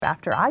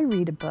after I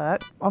read a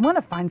book, I want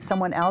to find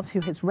someone else who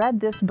has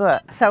read this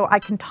book so I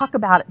can talk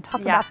about it,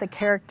 about the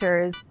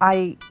characters.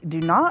 I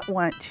do not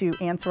want to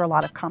answer a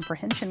lot of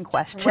comprehension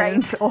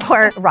questions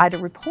or write a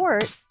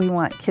report. We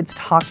want kids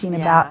talking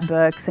about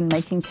books and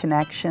making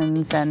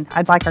connections, and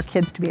I'd like our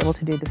kids to be able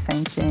to do the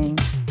same thing.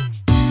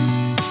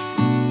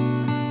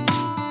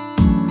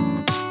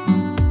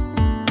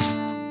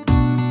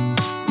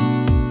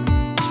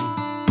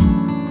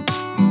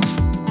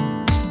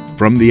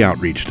 From the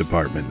Outreach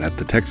Department at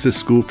the Texas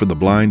School for the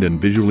Blind and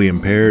Visually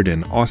Impaired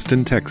in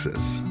Austin,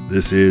 Texas,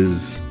 this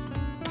is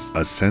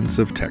A Sense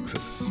of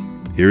Texas.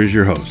 Here is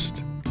your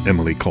host,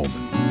 Emily Coleman.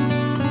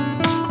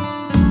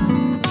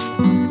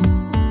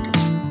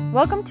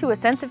 Welcome to A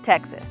Sense of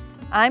Texas.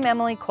 I'm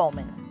Emily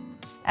Coleman.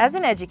 As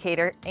an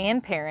educator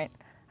and parent,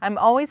 I'm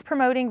always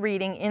promoting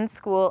reading in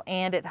school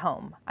and at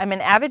home. I'm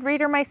an avid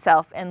reader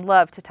myself and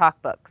love to talk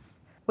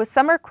books. With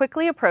summer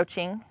quickly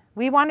approaching,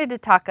 we wanted to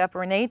talk up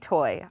Renee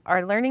Toy,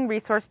 our Learning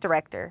Resource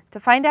Director, to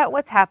find out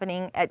what's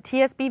happening at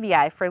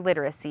TSBVI for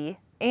literacy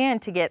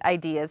and to get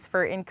ideas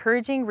for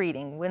encouraging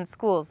reading when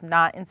school's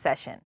not in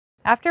session.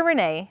 After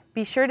Renee,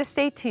 be sure to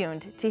stay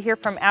tuned to hear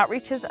from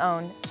Outreach's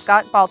own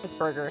Scott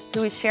Baltusberger,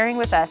 who is sharing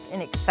with us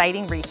an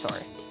exciting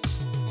resource.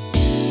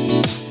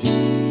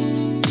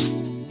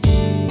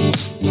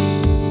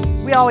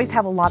 We always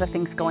have a lot of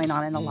things going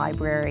on in the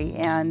library,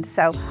 and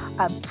so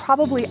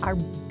probably our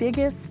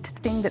biggest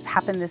thing that's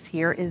happened this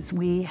year is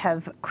we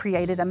have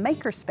created a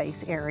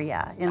makerspace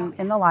area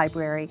in the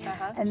library,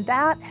 and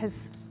that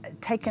has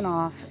taken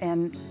off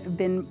and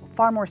been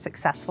far more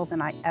successful than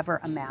I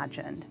ever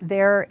imagined.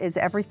 There is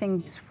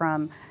everything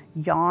from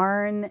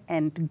yarn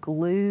and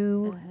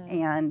glue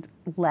and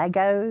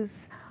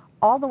Legos,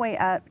 all the way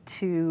up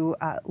to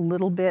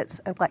little bits,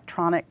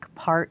 electronic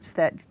parts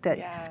that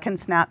can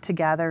snap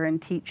together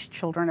and teach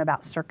children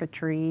about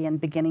circuitry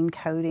and beginning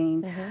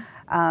coding.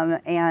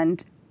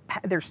 And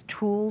there's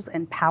tools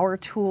and power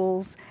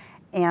tools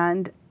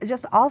and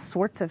just all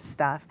sorts of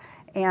stuff.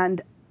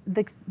 And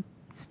the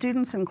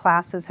students and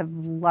classes have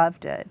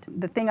loved it.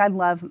 The thing I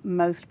love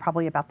most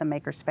probably about the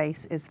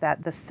makerspace is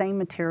that the same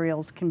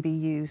materials can be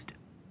used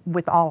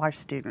with all our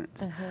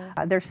students.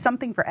 There's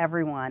something for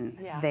everyone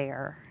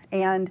there.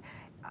 And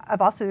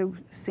I've also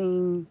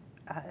seen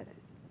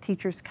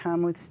teachers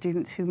come with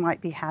students who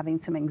might be having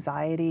some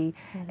anxiety,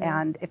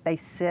 and if they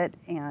sit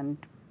and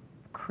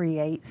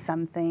create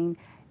something,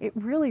 it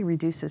really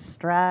reduces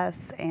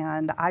stress,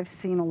 and I've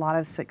seen a lot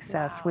of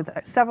success with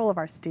several of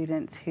our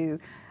students who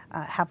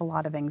have a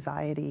lot of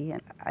anxiety,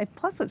 and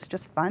plus it's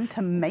just fun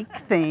to make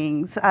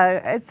things.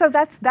 So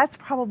that's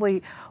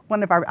probably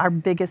one of our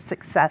biggest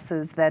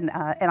successes. And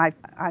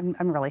I'm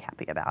really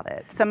happy about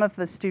it. Some of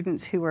the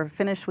students who are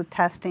finished with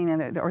testing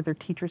or their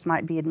teachers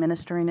might be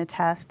administering a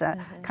test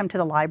come to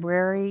the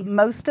library.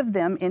 Most of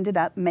them ended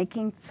up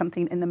making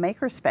something in the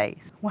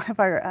makerspace. One of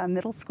our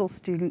middle school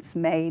students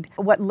made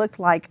what looked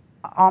like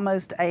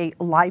almost a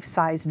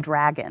life-size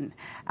dragon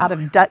out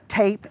of duct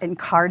tape and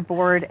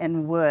cardboard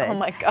and wood. Oh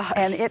my gosh.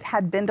 And it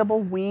had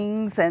bendable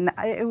wings, and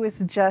it was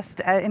just,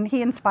 and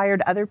he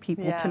inspired other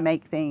people to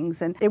make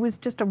things. And it was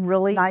just a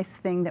really nice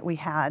thing that we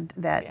had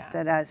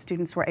that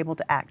students were able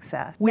to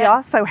access. We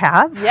also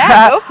have.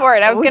 Yeah, go for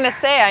it. I was going to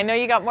say, I know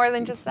you got more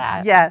than just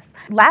that. Yes.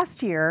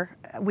 Last year,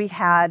 we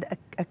had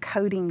a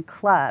coding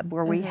club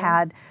where we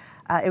had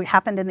it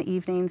happened in the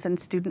evenings, and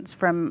students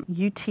from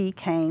UT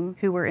came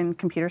who were in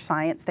computer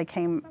science. They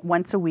came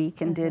once a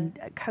week and did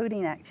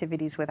coding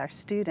activities with our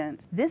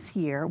students. This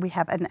year, we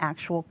have an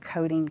actual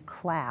coding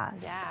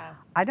class. Yeah.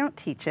 I don't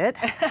teach it,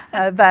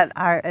 but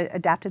our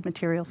adapted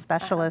materials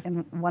specialist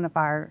and one of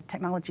our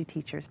technology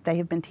teachers, they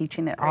have been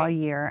teaching it all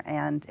year,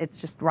 and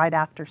it's just right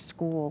after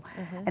school,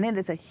 and it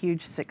is a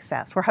huge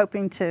success. We're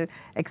hoping to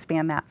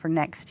expand that for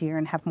next year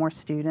and have more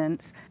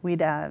students.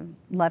 We'd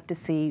love to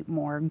see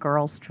more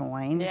girls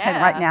join.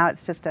 And right now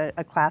it's just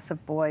a class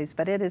of boys,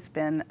 but it has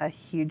been a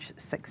huge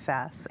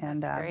success,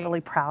 and really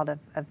proud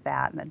of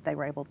that, and that they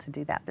were able to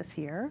do that this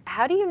year.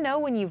 How do you know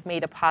when you've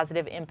made a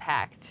positive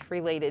impact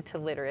related to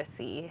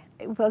literacy?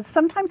 Well,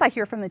 sometimes I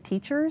hear from the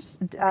teachers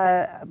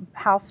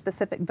how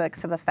specific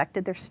books have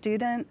affected their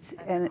students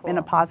in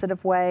a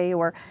positive way,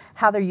 or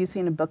how they're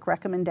using a book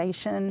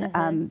recommendation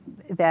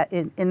that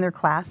in their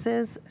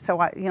classes. So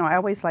I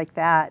always like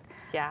that.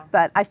 Yeah.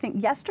 But I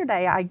think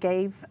yesterday I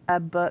gave a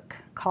book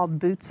called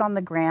Boots on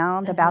the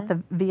Ground about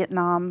the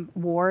Vietnam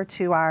War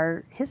to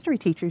our history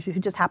teachers who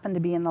just happened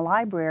to be in the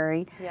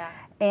library. Yeah.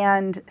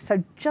 And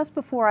so just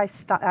before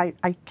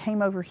I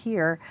came over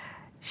here,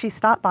 she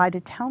stopped by to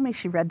tell me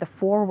she read the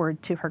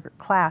foreword to her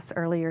class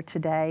earlier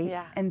today,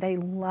 and they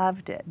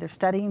loved it. They're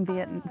studying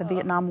the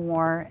Vietnam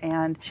War,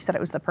 and she said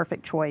it was the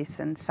perfect choice,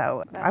 and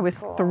so I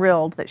was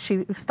thrilled that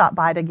she stopped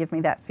by to give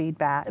me that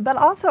feedback. But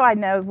also I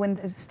know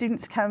when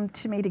students come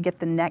to me to get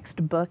the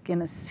next book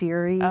in a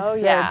series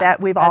that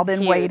we've all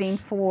been waiting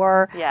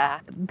for,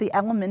 the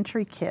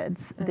elementary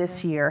kids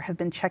this year have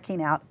been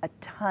checking out a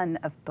ton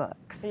of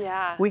books.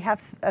 Yeah. We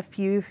have a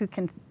few who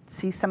can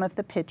see some of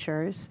the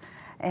pictures,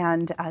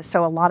 And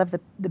so a lot of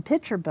the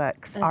picture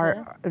books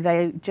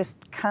they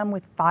just come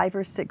with 5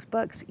 or 6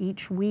 books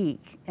each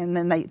week, and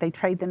then they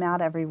trade them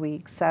out every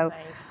week. So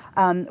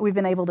we've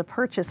been able to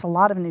purchase a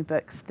lot of new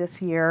books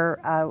this year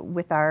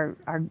with our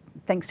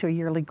thanks to a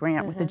yearly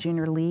grant with the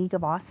Junior League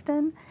of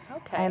Austin.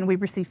 Okay. And we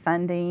receive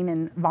funding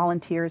and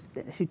volunteers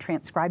who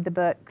transcribe the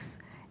books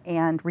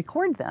and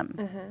record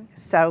them.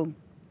 So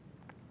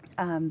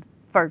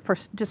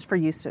for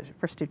use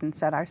for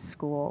students at our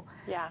school.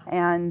 Yeah.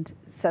 And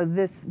so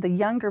the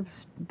younger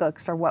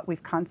books are what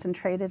we've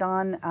concentrated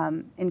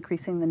on,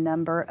 increasing the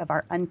number of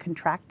our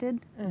uncontracted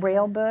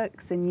Braille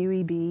books in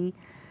UEB.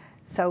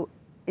 So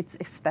it's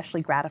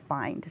especially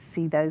gratifying to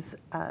see those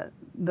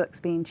books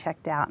being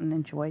checked out and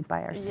enjoyed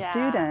by our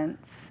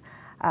students.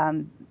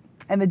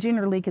 And the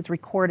Junior League has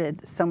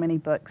recorded so many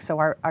books, so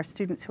our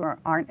students who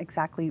aren't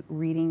exactly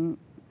reading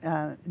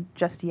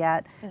just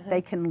yet,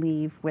 they can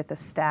leave with a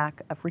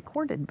stack of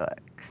recorded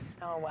books.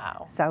 Oh,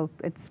 wow. So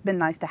it's been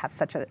nice to have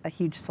such a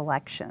huge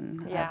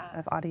selection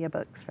of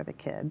audiobooks for the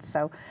kids.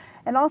 So,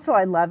 and also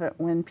I love it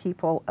when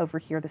people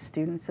overhear the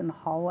students in the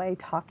hallway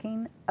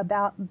talking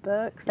about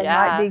books. They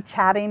might be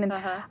chatting,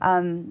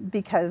 and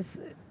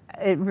because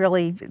it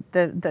really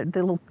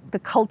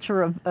the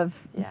culture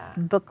of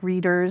book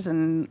readers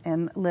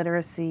and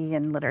literacy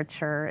and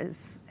literature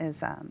is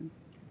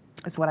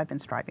what I've been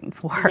striving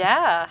for.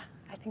 Yeah.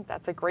 I think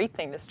that's a great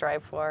thing to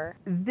strive for.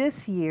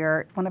 This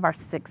year, one of our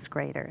 6th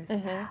graders,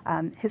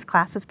 his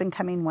class has been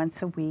coming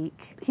once a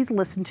week. He's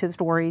listened to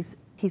stories.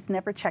 He's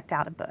never checked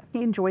out a book.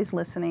 He enjoys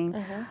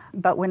listening,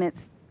 but when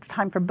it's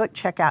time for book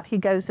checkout, he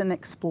goes and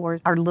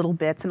explores our little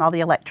bits and all the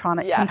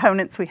electronic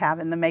components we have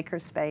in the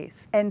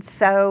makerspace. And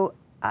so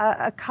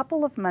a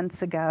couple of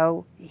months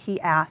ago, he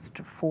asked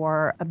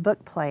for a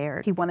book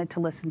player. He wanted to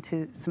listen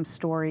to some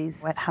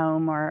stories at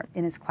home or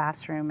in his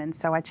classroom. And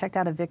so I checked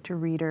out a Victor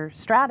Reader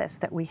Stratus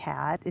that we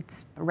had.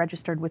 It's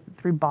registered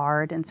through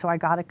Bard. And so I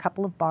got a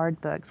couple of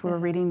Bard books. We were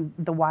reading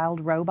The Wild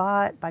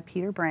Robot by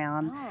Peter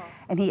Brown.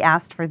 And he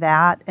asked for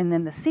that and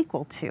then the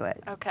sequel to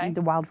it,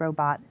 The Wild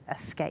Robot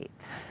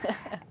Escapes.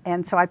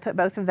 And so I put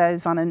both of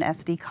those on an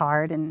SD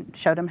card and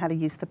showed him how to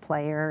use the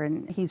player,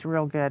 and he's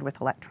real good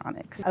with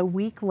electronics. A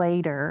week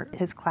later,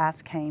 his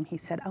class came. He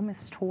said, "Oh,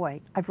 Miss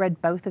Toy, I've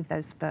read both of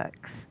those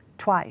books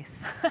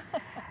twice."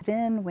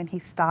 Then when he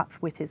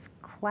stopped with his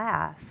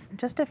class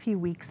just a few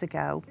weeks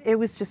ago, it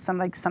was just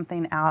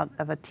something out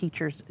of a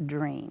teacher's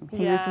dream.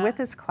 He was with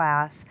his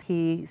class.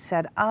 He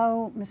said,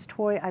 "Oh, Miss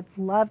Toy, I've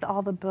loved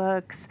all the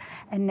books,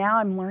 and now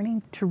I'm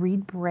learning to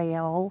read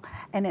Braille,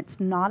 and it's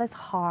not as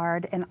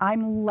hard, and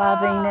I'm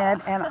loving it."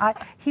 And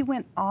he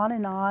went on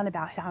and on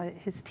about how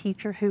his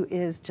teacher, who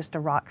is just a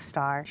rock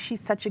star,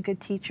 she's such a good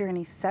teacher, and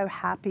he's so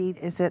happy.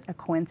 Is it a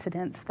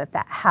coincidence that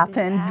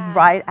happened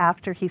right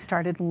after he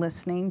started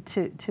listening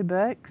to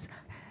books?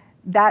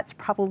 That's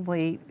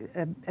probably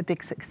a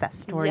big success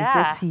story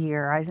this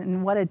year,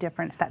 and what a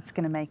difference that's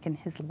going to make in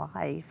his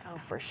life. Oh,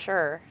 for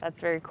sure.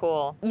 That's very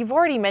cool. You've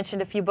already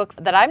mentioned a few books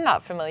that I'm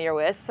not familiar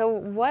with, so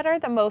what are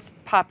the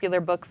most popular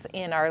books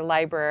in our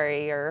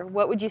library, or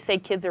what would you say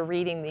kids are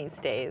reading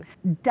these days?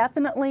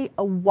 Definitely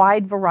a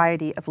wide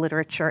variety of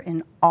literature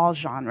in all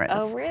genres.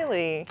 Oh,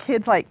 really?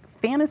 Kids like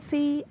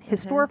fantasy,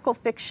 historical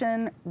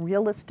fiction,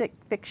 realistic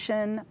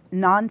fiction,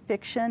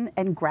 nonfiction,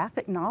 and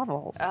graphic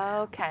novels.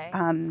 Okay.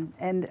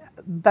 And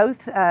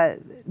both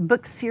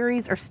book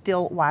series are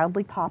still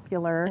wildly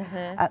popular.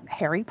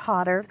 Harry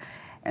Potter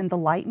and the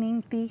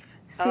Lightning Thief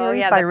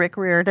series by Rick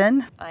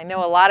Riordan. I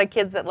know a lot of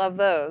kids that love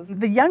those.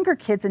 The younger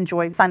kids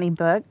enjoy funny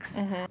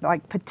books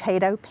like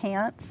Potato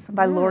Pants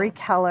by Lori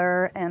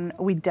Keller and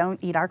We Don't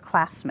Eat Our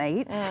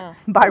Classmates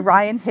by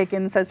Ryan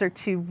Higgins. Those are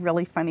 2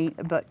 really funny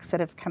books that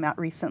have come out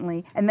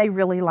recently. And they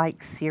really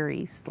like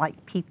series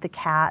like Pete the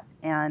Cat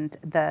and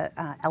the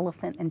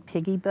Elephant and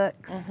Piggy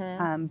books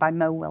by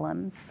Mo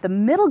Willems. The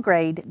middle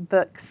grade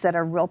books that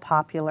are real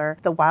popular,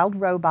 The Wild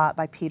Robot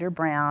by Peter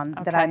Brown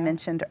that I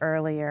mentioned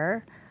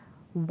earlier.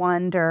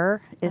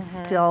 Wonder is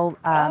still...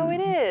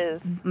 it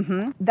is.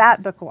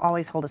 That book will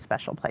always hold a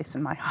special place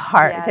in my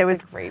heart. Yeah, it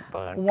was a great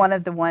book. One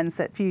of the ones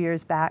that a few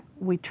years back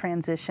we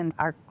transitioned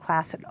our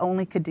class that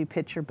only could do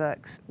picture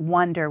books.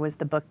 Wonder was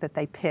the book that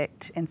they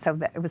picked, and so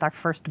it was our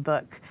first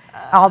book.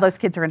 All those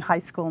kids are in high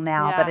school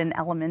now, but in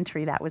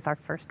elementary that was our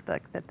first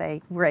book that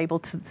they were able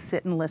to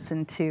sit and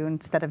listen to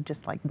instead of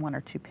just like 1 or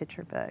 2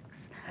 picture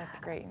books. That's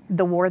great.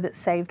 The War That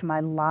Saved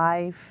My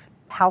Life,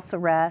 House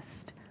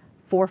Arrest,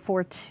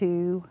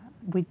 442.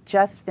 We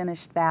just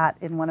finished that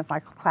in one of my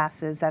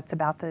classes. That's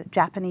about the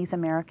Japanese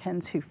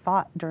Americans who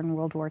fought during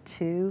World War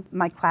II.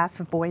 My class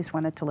of boys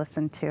wanted to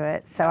listen to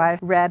it, so I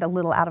read a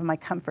little out of my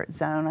comfort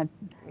zone.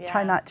 I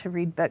try not to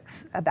read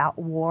books about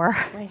war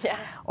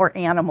or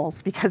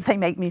animals because they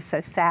make me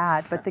so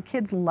sad, but the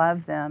kids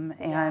love them,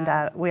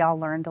 and we all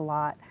learned a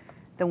lot.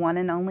 The One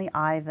and Only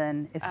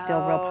Ivan is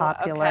still real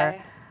popular.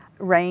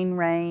 Rain,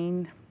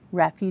 Rain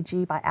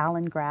Refugee by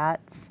Alan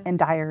Gratz, and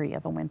Diary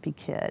of a Wimpy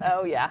Kid.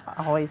 Oh, yeah.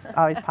 Always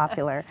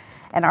popular.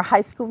 And our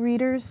high school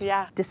readers,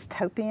 Yeah.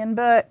 dystopian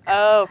books.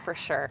 Oh, for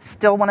sure.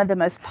 Still one of the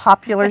most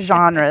popular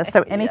genres.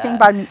 So anything Yeah.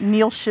 by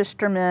Neil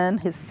Shusterman,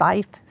 his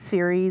Scythe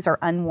series or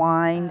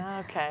Unwind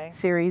Okay.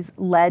 series,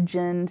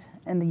 Legend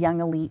and the Young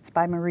Elites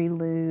by Marie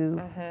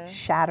Lu,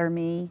 Shatter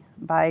Me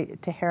by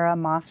Tahira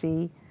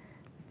Mafi,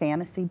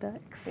 fantasy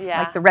books, Yeah.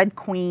 like the Red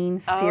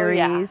Queen Oh, series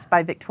yeah.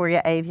 by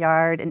Victoria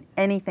Aveyard, and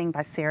anything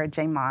by Sarah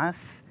J.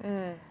 Maas.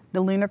 The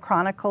Lunar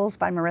Chronicles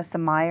by Marissa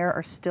Meyer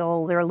are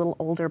still, they're a little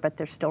older, but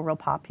they're still real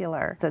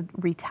popular. It's a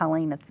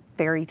retelling of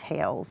fairy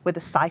tales with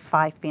a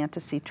sci-fi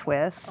fantasy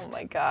twist. Oh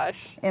my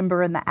gosh.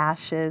 Ember in the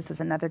Ashes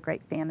is another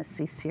great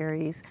fantasy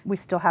series. We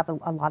still have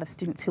a lot of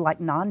students who like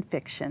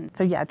nonfiction.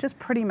 So yeah, just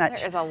pretty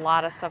much. There is a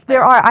lot of stuff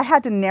There are. I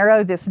had to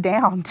narrow this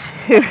down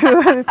too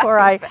before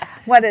I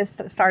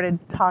started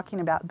talking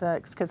about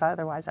books, because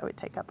otherwise I would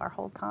take up our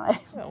whole time.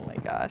 Oh my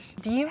gosh.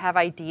 Do you have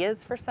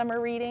ideas for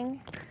summer reading?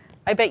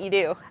 I bet you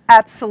do.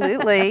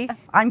 Absolutely.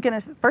 I'm going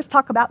to first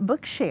talk about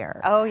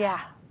Bookshare. Oh yeah.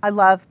 I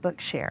love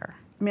Bookshare.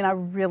 I mean, I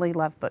really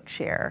love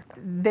Bookshare.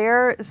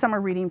 Their summer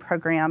reading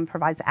program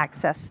provides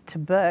access to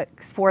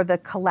books. For the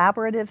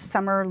collaborative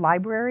summer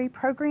library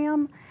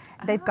program,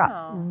 they've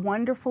got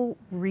wonderful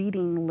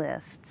reading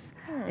lists,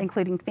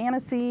 including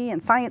fantasy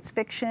and science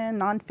fiction,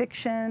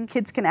 nonfiction.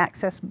 Kids can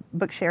access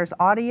Bookshare's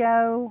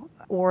audio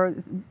or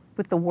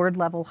with the word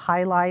level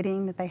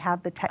highlighting, that they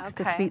have the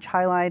text-to-speech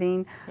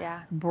highlighting,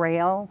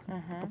 Braille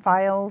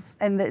files,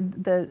 and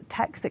the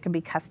text that can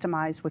be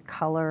customized with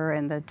color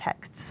and the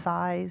text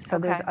size. So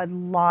there's a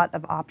lot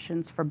of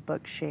options for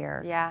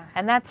Bookshare. Yeah,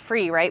 and that's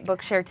free, right?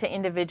 Bookshare to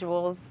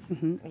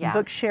individuals. Yeah.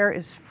 Bookshare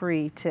is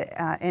free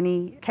to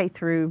any K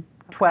through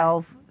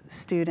 12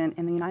 student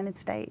in the United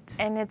States.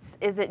 And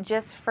is it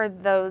just for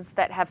those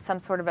that have some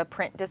sort of a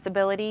print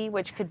disability,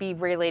 which could be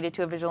related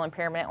to a visual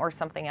impairment or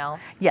something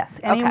else? Yes,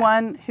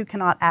 anyone who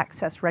cannot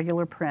access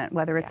regular print,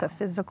 whether it's a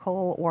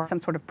physical or some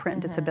sort of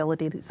print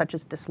disability such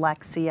as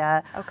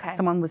dyslexia,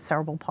 someone with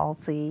cerebral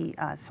palsy,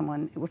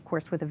 someone, of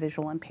course, with a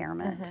visual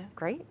impairment.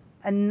 Great.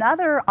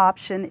 Another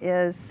option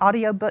is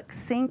Audiobook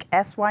Sync,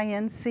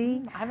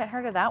 SYNC. I haven't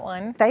heard of that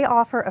one. They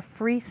offer a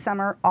free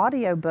summer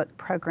audiobook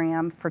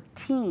program for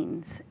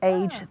teens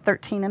age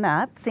 13 and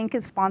up. Sync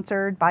is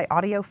sponsored by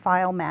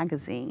AudioFile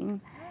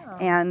magazine,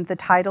 and the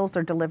titles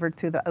are delivered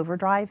through the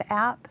Overdrive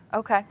app.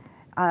 Okay.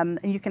 And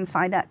you can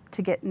sign up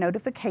to get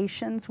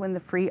notifications when the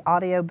free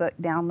audiobook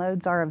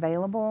downloads are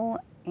available,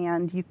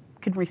 and you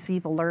can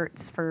receive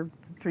alerts through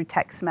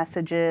text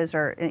messages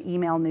or an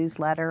email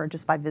newsletter, or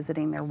just by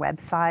visiting their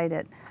website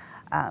at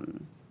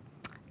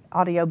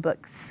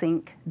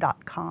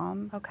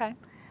audiobooksync.com. Okay.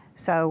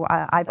 So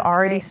I've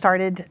already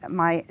started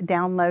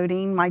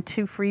downloading my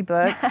 2 free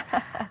books,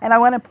 and I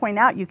want to point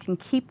out you can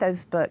keep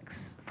those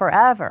books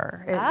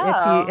forever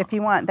if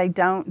you want. They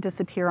don't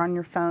disappear on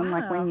your phone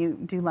like when you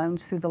do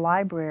loans through the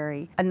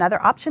library.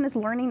 Another option is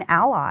Learning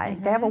Ally.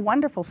 They have a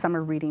wonderful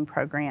summer reading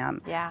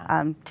program.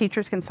 Yeah.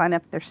 Teachers can sign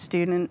up their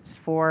students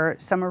for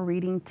summer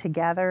reading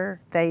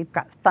together. They've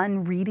got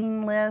fun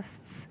reading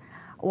lists,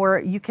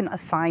 or you can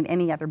assign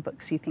any other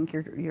books you think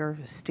your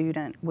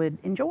student would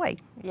enjoy.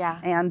 Yeah.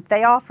 And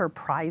they offer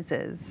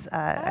prizes.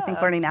 I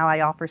think Learning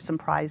Ally offers some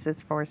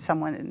prizes for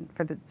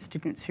the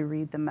students who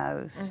read the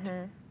most.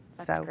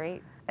 That's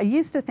great. I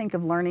used to think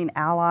of Learning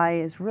Ally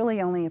as really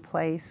only a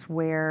place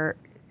where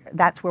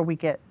that's where we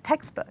get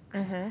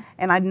textbooks.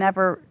 And I'd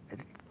never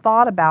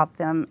thought about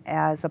them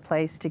as a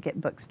place to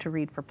get books to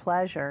read for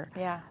pleasure.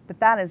 Yeah. But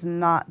that is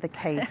not the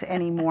case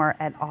anymore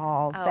at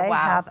all. They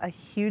have a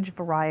huge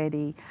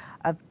variety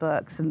of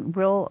books, and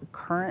real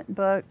current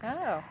books,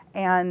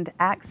 and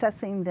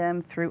accessing them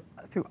through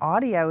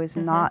audio is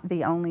not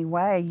the only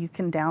way. You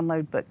can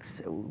download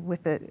books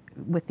with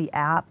the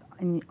app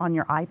on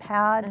your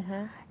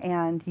iPad,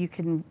 and you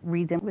can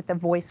read them with a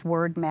voice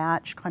word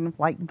match, kind of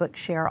like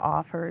Bookshare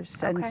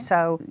offers. And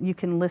so you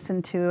can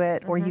listen to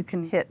it, or you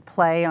can hit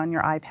play on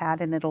your iPad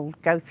and it'll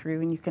go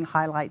through, and you can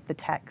highlight the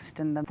text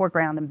and the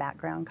foreground and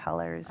background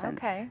colors and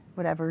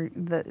whatever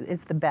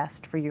is the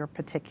best for your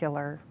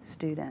particular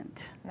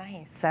student.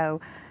 Nice.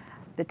 So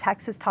the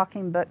Texas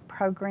Talking Book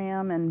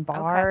Program and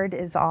BARD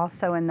is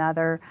also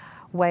another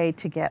way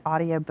to get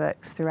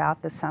audiobooks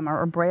throughout the summer,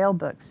 or Braille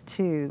books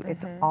too.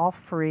 It's all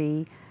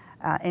free.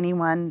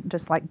 Anyone,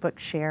 just like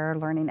Bookshare,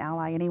 Learning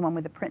Ally, anyone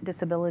with a print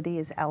disability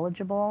is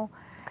eligible.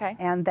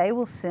 And they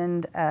will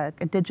send a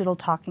digital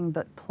talking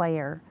book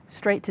player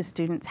straight to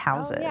students'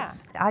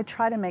 houses. I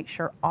try to make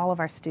sure all of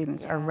our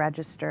students are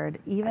registered,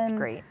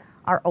 even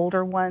our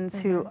older ones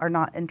who are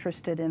not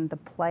interested in the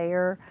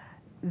player.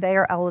 They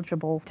are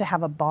eligible to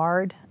have a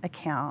BARD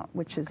account,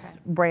 which is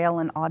Braille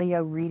and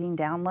audio reading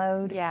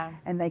download,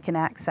 and they can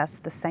access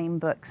the same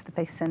books that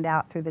they send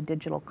out through the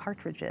digital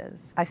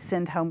cartridges. I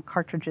send home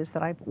cartridges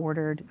that I've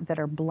ordered that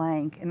are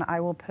blank, and I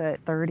will put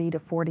 30 to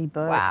 40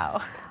 books.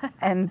 Wow.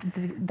 And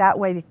that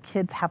way the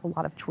kids have a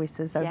lot of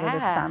choices over the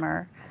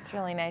summer. That's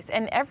really nice.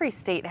 And every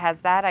state has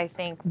that, I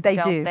think, They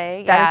don't do.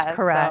 they? That is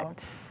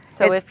correct.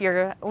 So It's- if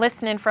you're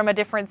listening from a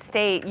different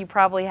state, you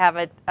probably have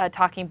a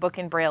talking book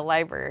in Braille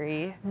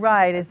library.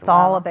 Right, as it's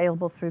all well.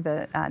 available through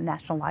the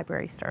National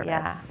Library Service.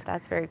 Yeah,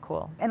 that's very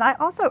cool. And I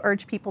also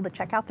urge people to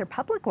check out their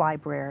public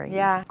libraries.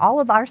 Yeah.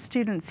 All of our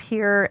students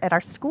here at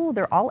our school,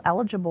 they're all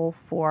eligible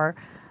for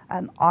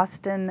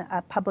Austin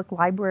Public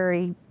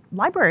Library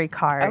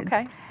cards.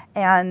 Okay.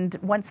 And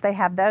once they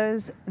have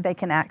those, they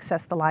can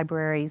access the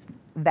library's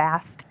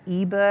vast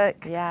ebook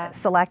Yeah.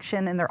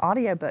 selection and their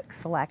audiobook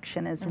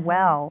selection as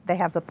well. They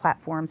have the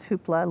platforms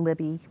Hoopla,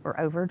 Libby, or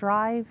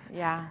Overdrive.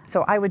 Yeah.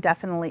 So I would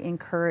definitely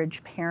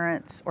encourage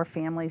parents or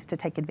families to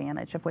take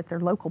advantage of what their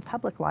local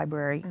public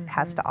library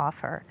has to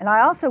offer. And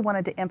I also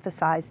wanted to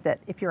emphasize that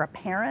if you're a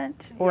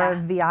parent or a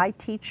VI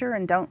teacher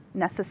and don't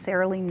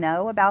necessarily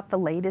know about the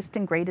latest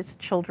and greatest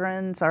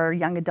children's or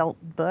young adult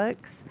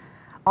books,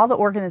 all the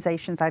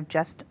organizations I've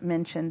just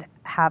mentioned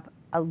have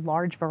a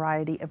large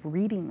variety of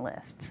reading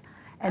lists,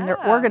 and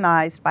they're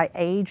organized by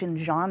age and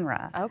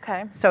genre.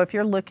 Okay. So if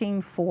you're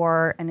looking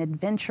for an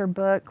adventure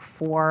book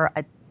for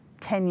a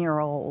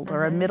 10-year-old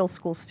or a middle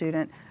school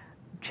student,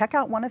 check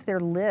out one of their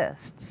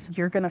lists.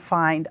 You're going to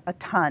find a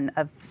ton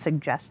of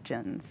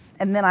suggestions.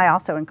 And then I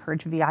also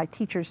encourage VI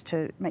teachers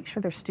to make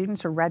sure their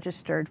students are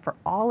registered for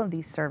all of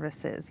these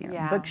services,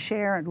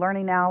 Bookshare and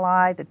Learning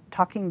Ally, the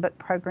Talking Book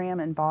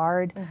Program, and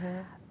BARD.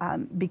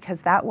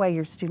 Because that way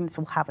your students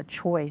will have a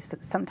choice.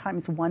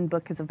 Sometimes one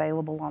book is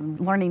available on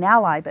Learning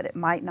Ally, but it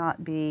might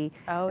not be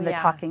in the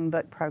Talking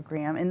Book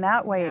Program. And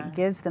that way it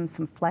gives them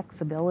some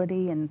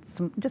flexibility and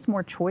just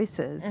more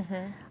choices,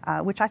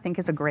 which I think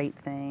is a great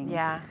thing.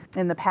 Yeah.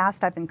 In the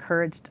past, I've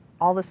encouraged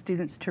all the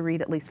students to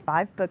read at least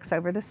 5 books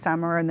over the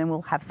summer, and then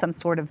we'll have some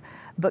sort of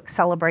book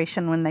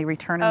celebration when they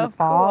return in the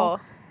fall.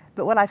 Cool.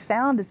 But what I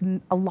found is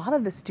a lot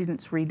of the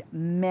students read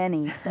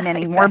many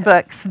more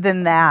books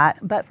than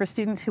that. But for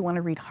students who want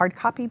to read hard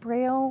copy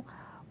Braille,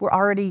 we're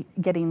already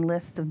getting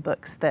lists of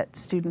books that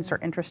students are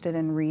interested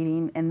in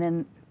reading, and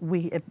then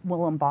we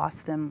will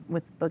emboss them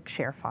with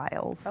Bookshare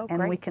files. Oh,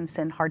 and we great. can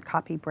send hard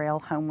copy Braille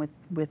home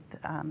with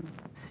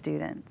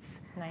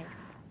students.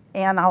 Nice.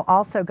 And I'll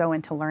also go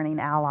into Learning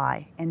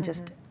Ally and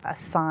just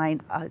assign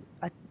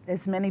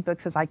as many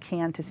books as I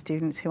can to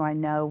students who I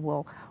know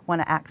will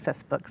want to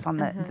access books on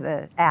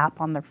the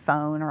app on their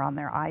phone or on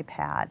their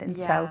iPad. And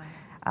so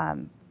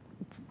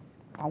it's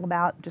all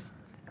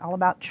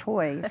about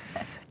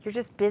choice. You're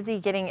just busy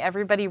getting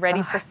everybody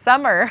ready for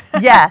summer.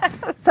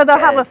 Yes. So they'll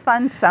have good. a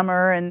fun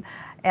summer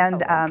and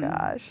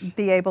gosh.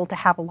 be able to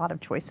have a lot of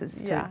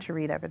choices Yeah. to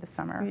read over the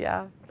summer.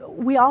 Yeah.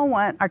 We all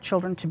want our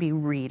children to be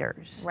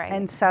readers. Right.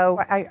 And so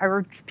I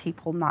urge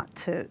people not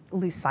to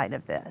lose sight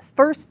of this.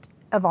 First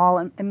of all,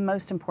 and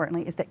most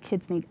importantly, is that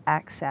kids need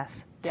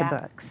access to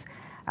books.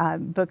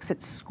 Books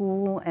at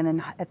school and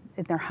in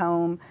their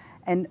home,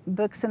 and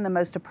books in the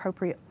most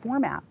appropriate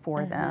format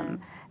for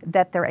them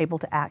that they're able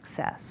to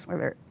access,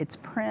 whether it's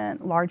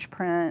print, large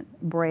print,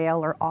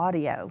 Braille, or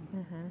audio.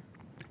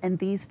 And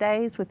these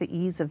days, with the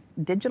ease of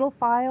digital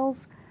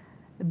files,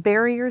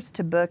 barriers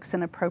to books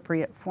in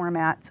appropriate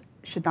formats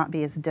should not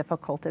be as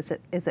difficult as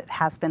it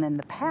has been in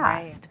the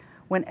past,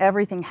 when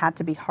everything had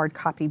to be hard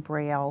copy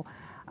Braille,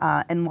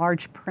 and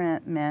large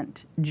print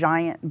meant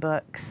giant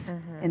books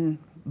in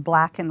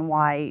black and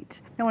white.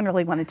 No one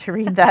really wanted to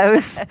read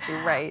those.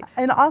 Right.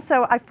 And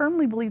also, I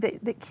firmly believe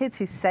that kids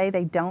who say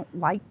they don't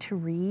like to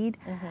read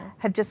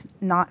have just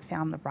not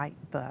found the right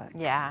book.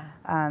 Yeah.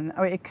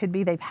 Or it could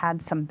be they've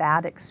had some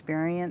bad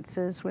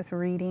experiences with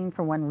reading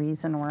for one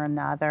reason or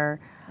another.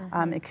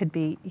 It could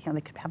be,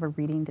 they could have a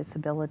reading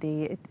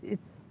disability. It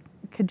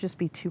could just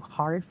be too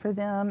hard for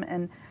them.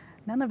 And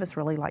none of us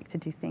really like to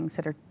do things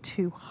that are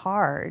too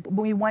hard.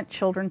 We want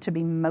children to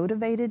be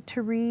motivated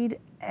to read,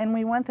 and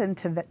we want them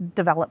to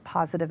develop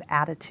positive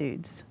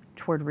attitudes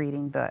toward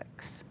reading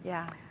books.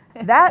 Yeah.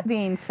 That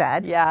being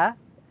said, Yeah.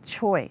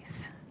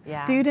 choice.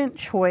 Yeah. Student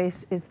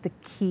choice is the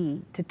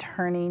key to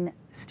turning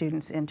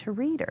students into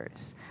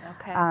readers.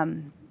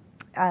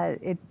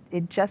 Okay.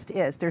 It just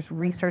is. There's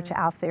research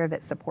out there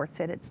that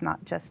supports it. It's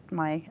not just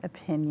my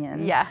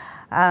opinion. Yeah.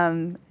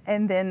 And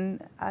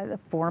then the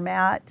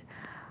format.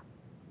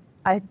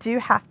 I do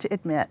have to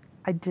admit,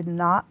 I did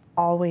not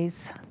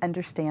always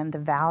understand the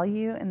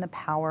value and the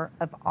power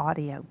of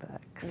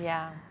audiobooks.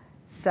 Yeah.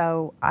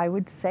 So I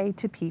would say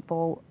to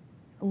people,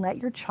 let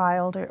your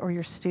child or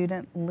your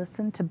student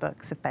listen to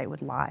books if they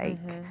would like.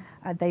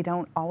 They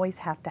don't always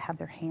have to have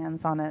their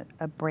hands on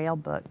a Braille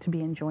book to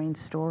be enjoying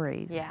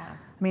stories. Yeah.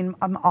 I mean,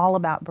 I'm all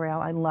about Braille.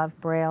 I love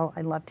Braille.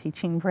 I love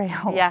teaching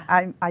Braille.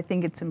 Yeah. I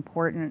think it's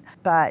important,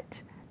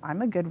 but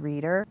I'm a good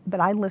reader, but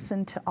I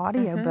listen to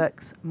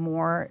audiobooks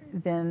more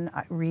than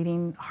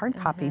reading hard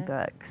copy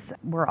books.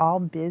 We're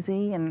all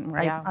busy, and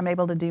I'm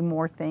able to do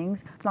more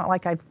things. It's not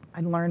like I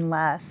learn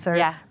less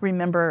or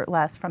remember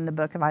less from the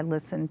book if I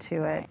listen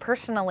to it.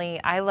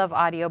 Personally, I love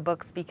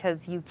audiobooks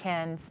because you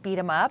can speed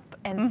them up,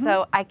 and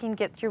so I can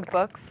get through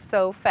books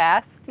so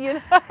fast,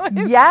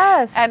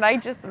 Yes. And I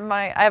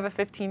have a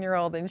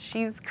 15-year-old, and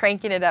she's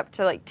cranking it up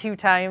to like 2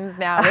 times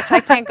now, which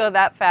I can't go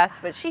that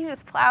fast, but she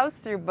just plows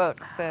through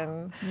books.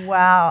 And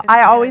Wow. It's I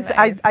kinda always,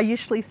 nice. I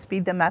usually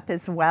speed them up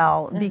as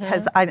well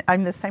because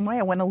I'm the same way.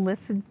 I want to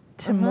listen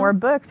to more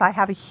books. I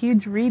have a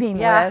huge reading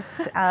Yeah,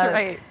 list. that's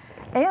right.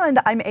 And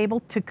I'm able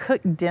to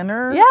cook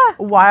dinner Yeah.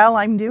 while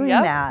I'm doing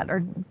Yep. that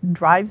or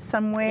drive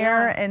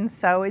somewhere. Yeah. And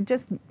so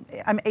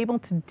I'm able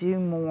to do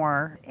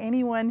more.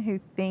 Anyone who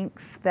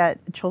thinks that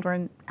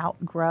children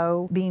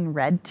outgrow being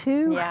read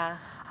to, Yeah.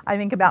 I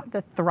think about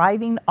the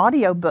thriving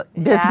audiobook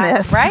Yeah,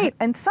 business. right.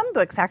 And some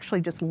books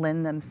actually just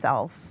lend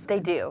themselves They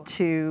do.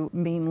 to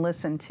being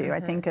listened to. I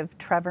think of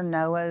Trevor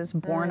Noah's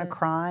Born a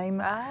Crime.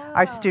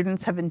 Our Oh.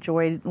 students have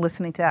enjoyed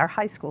listening to that, our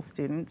high school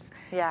students.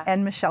 Yeah.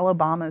 And Michelle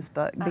Obama's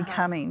book,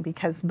 Becoming,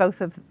 because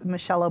both of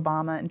Michelle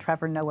Obama and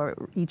Trevor Noah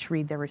each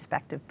read their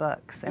respective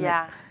books. And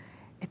Yeah.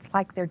 it's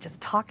like they're just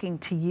talking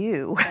to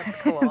you.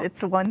 That's cool.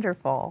 It's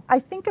wonderful. I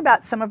think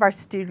about some of our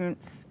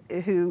students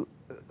who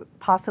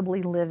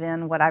possibly live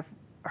in what I've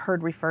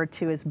heard referred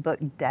to as book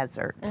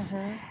deserts.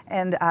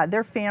 And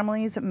their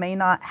families may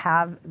not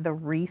have the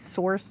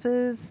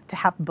resources to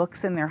have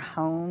books in their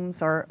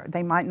homes, or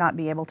they might not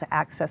be able to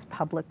access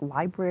public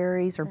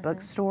libraries or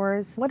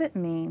bookstores. What it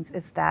means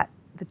is that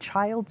the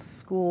child's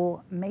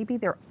school may be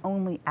their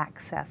only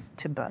access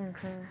to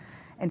books.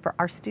 And for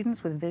our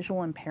students with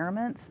visual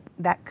impairments,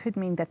 that could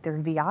mean that their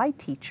VI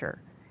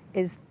teacher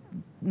is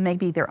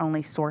maybe their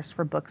only source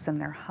for books in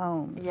their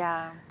homes.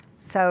 Yeah.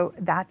 So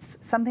that's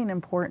something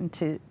important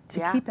to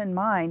Yeah. keep in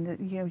mind.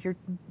 That,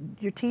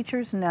 your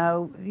teachers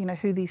know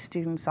who these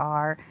students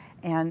are,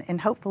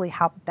 and hopefully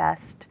how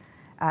best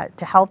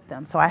to help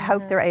them. So I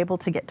hope they're able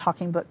to get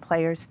talking book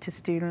players to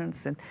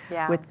students and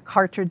Yeah. with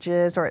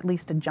cartridges or at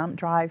least a jump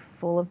drive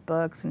full of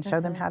books and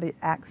show them how to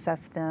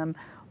access them,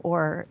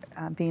 or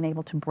being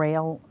able to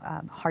braille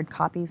hard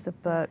copies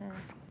of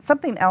books.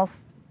 Something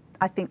else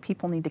I think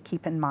people need to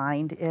keep in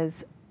mind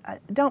is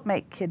don't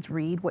make kids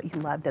read what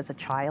you loved as a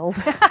child.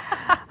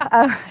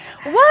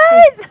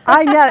 What?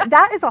 I know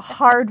that is a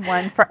hard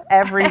one for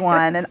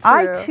everyone, and It's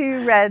I true.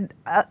 too read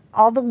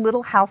all the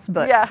Little House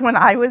books Yeah. when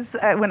I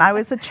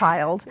was a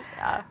child.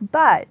 Yeah.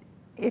 But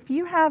if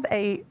you have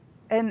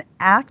an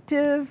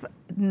active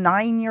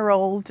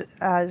 9-year-old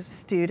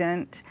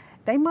student,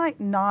 they might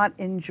not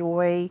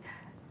enjoy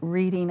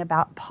reading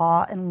about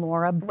Pa and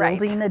Laura Right.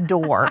 building a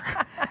door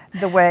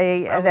the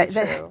way That's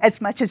probably true.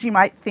 as much as you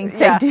might think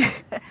Yeah. they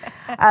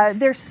do.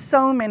 There's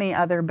so many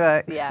other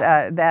books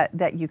Yeah.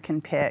 that you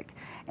can pick.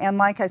 And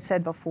like I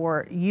said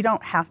before, you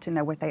don't have to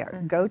know what they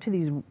are. Go to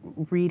these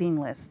reading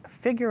lists.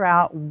 Figure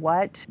out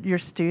what your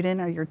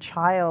student or your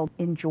child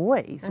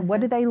enjoys.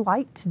 What do they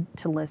like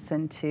to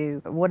listen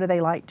to? What do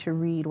they like to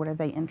read? What are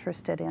they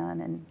interested in?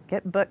 And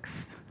get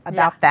books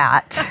about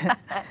that.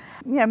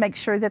 Make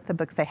sure that the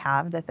books they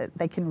have that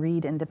they can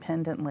read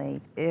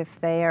independently. If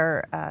they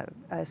are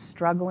a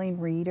struggling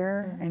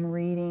reader and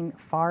reading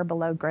far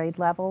below grade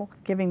level,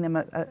 giving them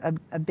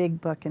a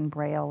big book in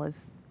Braille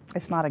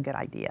it's not a good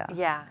idea.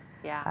 Yeah.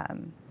 Yeah.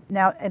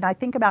 Now, and I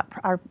think about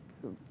our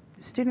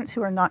students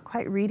who are not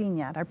quite reading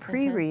yet, our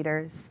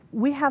pre-readers.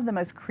 We have the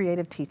most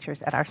creative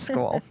teachers at our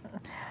school.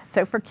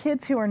 So for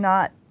kids who are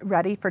not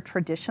ready for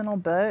traditional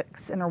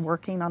books and are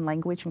working on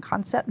language and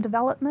concept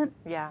development,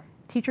 Yeah.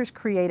 teachers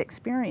create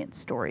experience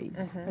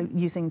stories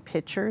using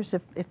pictures.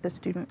 If the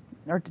student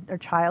or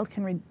child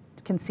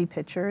can see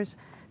pictures,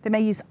 they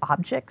may use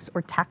objects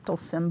or tactile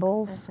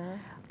symbols.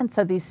 And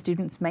so these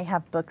students may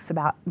have books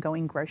about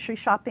going grocery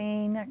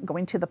shopping,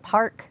 going to the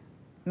park,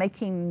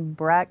 making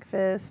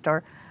breakfast,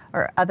 or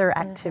other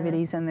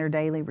activities in their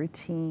daily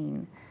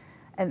routine.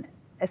 And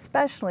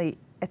especially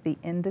at the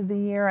end of the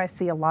year, I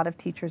see a lot of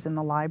teachers in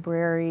the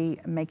library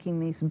making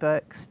these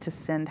books to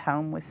send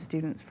home with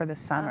students for the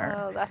summer.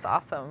 Oh, that's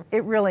awesome.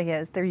 It really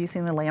is. They're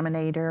using the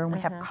laminator, and we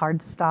have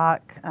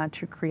cardstock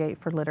to create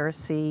for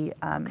literacy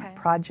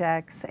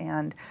projects.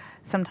 And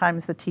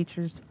sometimes the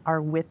teachers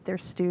are with their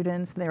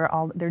students. They're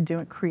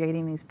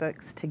creating these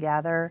books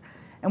together.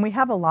 And we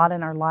have a lot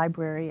in our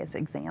library as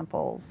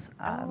examples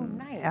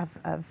nice.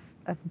 of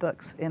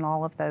books in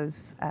all of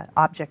those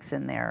objects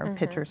in there,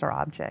 pictures or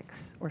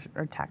objects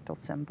or tactile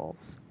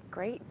symbols.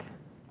 Great.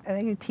 I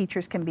think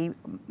teachers can be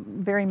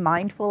very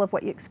mindful of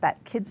what you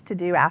expect kids to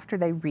do after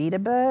they read a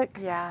book.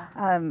 Yeah.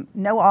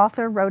 No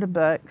author wrote a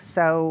book,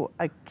 so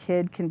a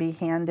kid can be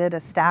handed a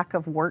stack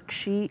of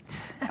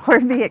worksheets or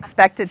be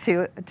expected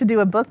to do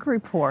a book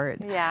report.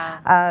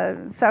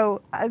 Yeah.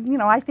 So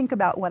I think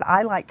about what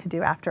I like to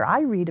do after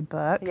I read a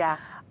book. Yeah.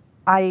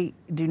 I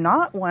do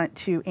not want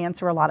to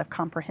answer a lot of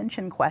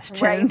comprehension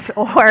questions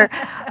or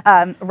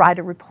write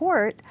a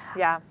report.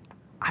 Yeah.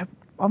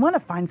 I want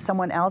to find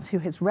someone else who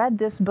has read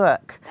this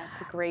book.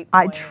 That's a great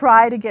I point.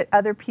 try to get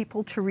other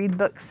people to read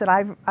books that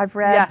I've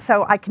read, Yeah.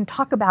 so I can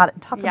talk about it,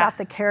 talk Yeah. about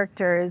the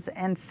characters,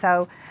 and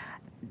so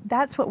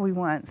that's what we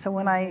want. So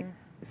when I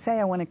say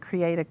I want to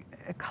create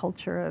a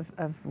culture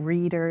of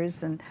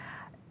readers, and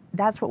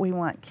that's what we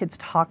want, kids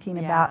talking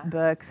about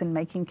books and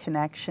making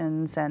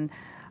connections, and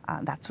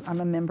I'm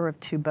a member of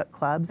 2 book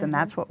clubs, and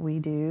that's what we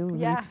do.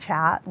 Yeah. We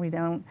chat. We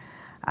don't,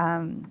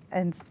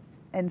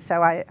 and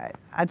so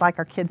I'd like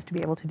our kids to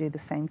be able to do the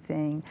same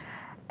thing.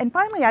 And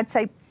finally, I'd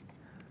say,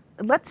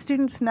 let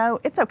students know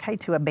it's okay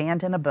to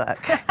abandon a book.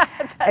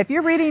 If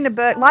you're reading a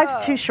book, life's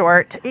too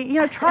short,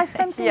 try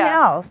something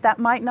else. That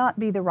might not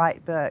be the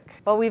right book.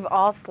 Well, we've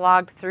all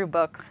slogged through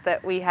books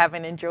that we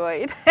haven't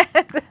enjoyed.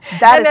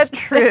 That is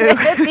true.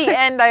 At the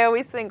end, I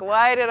always think,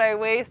 why did I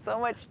waste so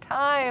much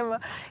time?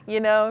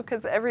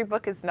 Because every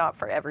book is not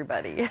for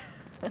everybody.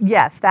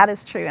 Yes, that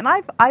is true. And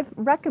I've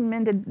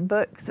recommended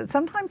books that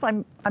sometimes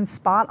I'm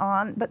spot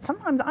on, but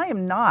sometimes I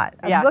am not.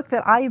 A book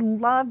that I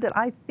love, that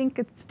I think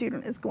a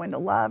student is going to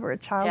love or a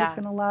child is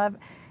going to love,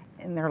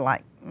 and they're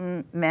like,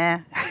 meh.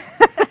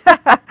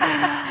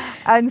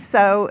 And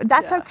so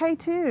that's okay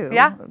too.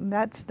 Yeah.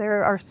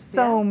 There are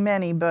so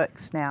many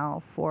books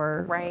now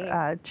for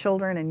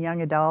children and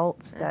young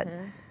adults that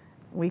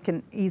we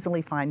can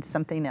easily find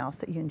something else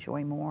that you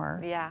enjoy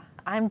more. Yeah.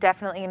 I'm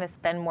definitely going to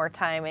spend more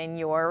time in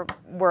your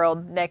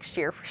world next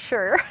year for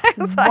sure.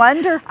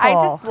 Wonderful. I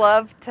just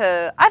love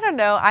to, I don't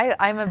know,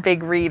 I'm a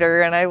big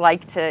reader, and I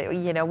like to,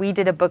 we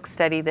did a book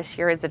study this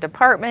year as a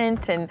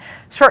department, and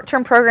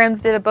short-term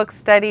programs did a book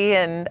study,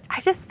 and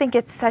I just think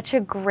it's such a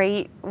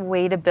great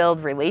way to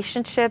build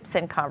relationships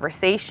and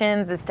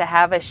conversations, is to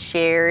have a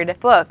shared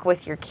book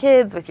with your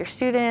kids, with your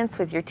students,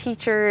 with your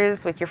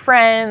teachers, with your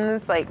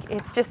friends. Like,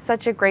 it's just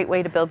such a great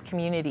way to build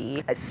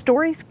community.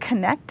 Stories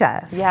connect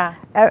us. Yeah.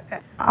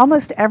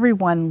 Almost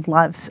everyone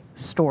loves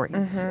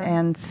stories,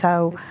 and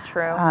so it's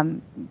true.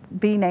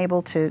 Being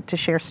able to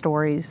share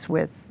stories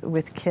with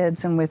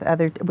kids and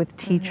with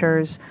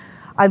teachers,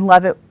 I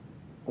love it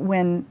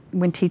when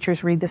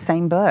teachers read the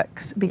same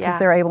books, because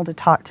they're able to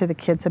talk to the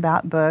kids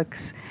about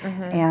books,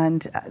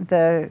 and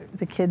the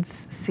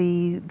kids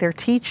see their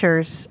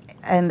teachers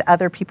and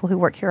other people who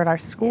work here at our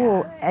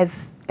school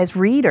as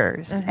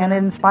readers, and it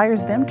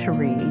inspires them to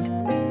read.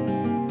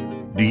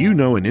 Do you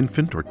know an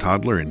infant or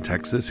toddler in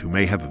Texas who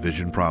may have a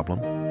vision problem?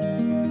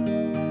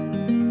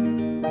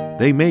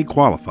 They may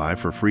qualify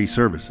for free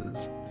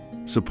services.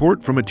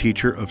 Support from a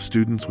teacher of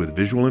students with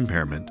visual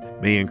impairment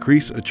may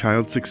increase a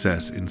child's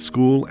success in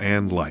school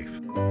and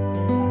life.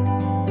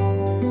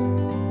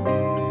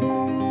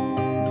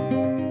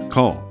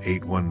 Call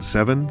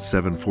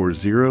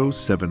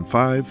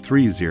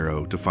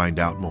 817-740-7530 to find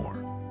out more.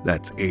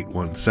 That's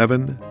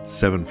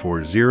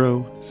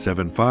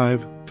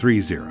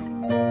 817-740-7530.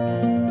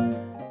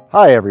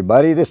 Hi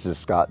everybody, this is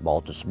Scott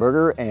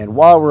Baltusberger, and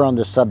while we're on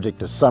the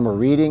subject of summer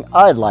reading,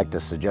 I'd like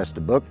to suggest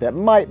a book that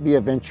might be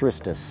of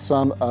interest to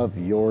some of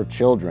your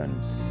children.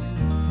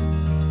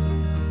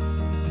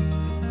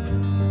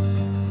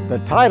 The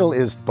title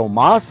is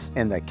Tomas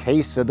and the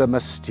Case of the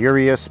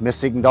Mysterious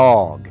Missing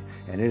Dog,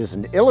 and it is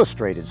an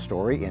illustrated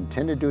story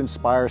intended to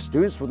inspire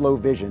students with low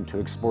vision to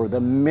explore the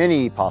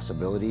many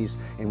possibilities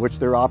in which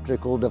their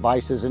optical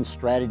devices and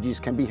strategies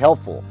can be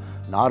helpful,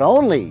 not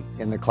only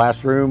in the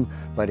classroom,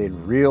 but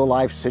in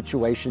real-life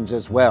situations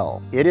as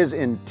well. It is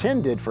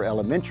intended for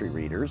elementary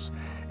readers,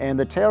 and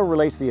the tale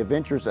relates the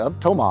adventures of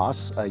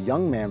Tomas, a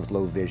young man with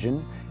low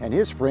vision, and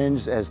his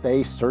friends as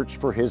they search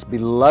for his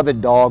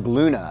beloved dog,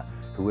 Luna,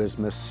 who has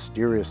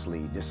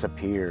mysteriously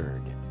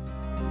disappeared.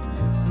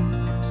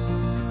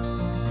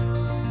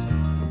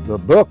 The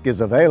book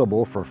is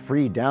available for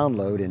free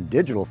download in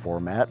digital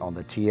format on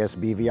the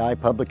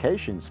TSBVI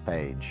publications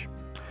page.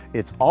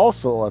 It's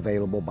also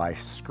available by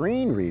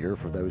screen reader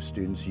for those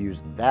students who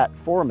use that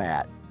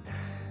format.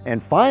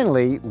 And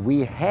finally,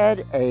 we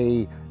had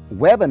a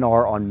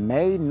webinar on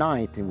May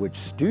 9th in which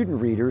student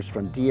readers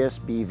from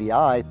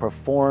DSBVI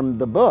performed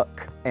the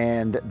book,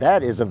 and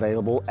that is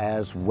available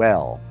as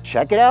well.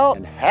 Check it out,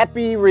 and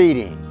happy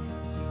reading!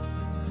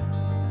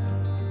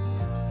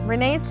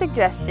 Renee's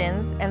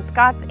suggestions and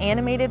Scott's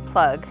animated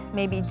plug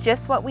may be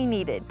just what we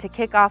needed to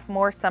kick off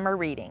more summer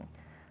reading.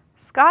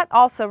 Scott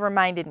also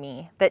reminded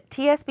me that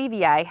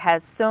TSBVI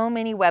has so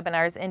many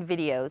webinars and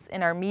videos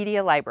in our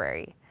media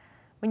library.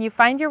 When you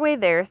find your way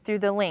there through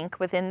the link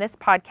within this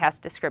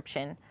podcast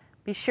description,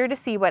 be sure to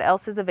see what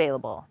else is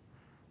available.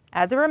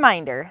 As a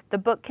reminder, the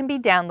book can be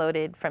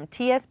downloaded from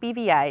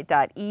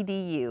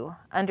tsbvi.edu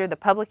under the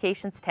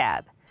Publications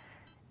tab.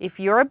 If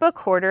you're a book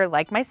hoarder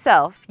like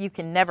myself, you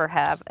can never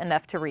have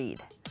enough to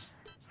read.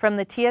 From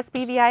the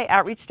TSBVI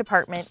Outreach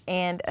Department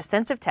and A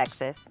Sense of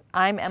Texas,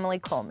 I'm Emily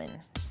Coleman.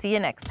 See you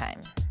next time.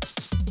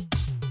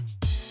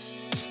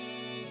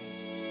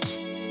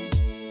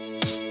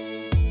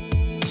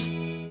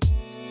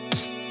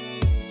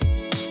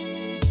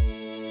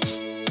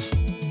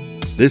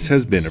 This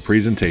has been a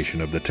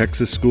presentation of the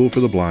Texas School for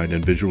the Blind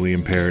and Visually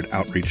Impaired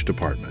Outreach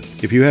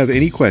Department. If you have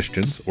any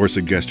questions or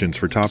suggestions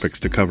for topics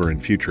to cover in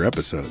future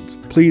episodes,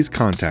 please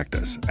contact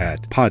us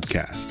at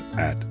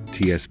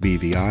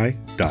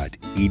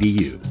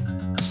podcast@tsbvi.edu.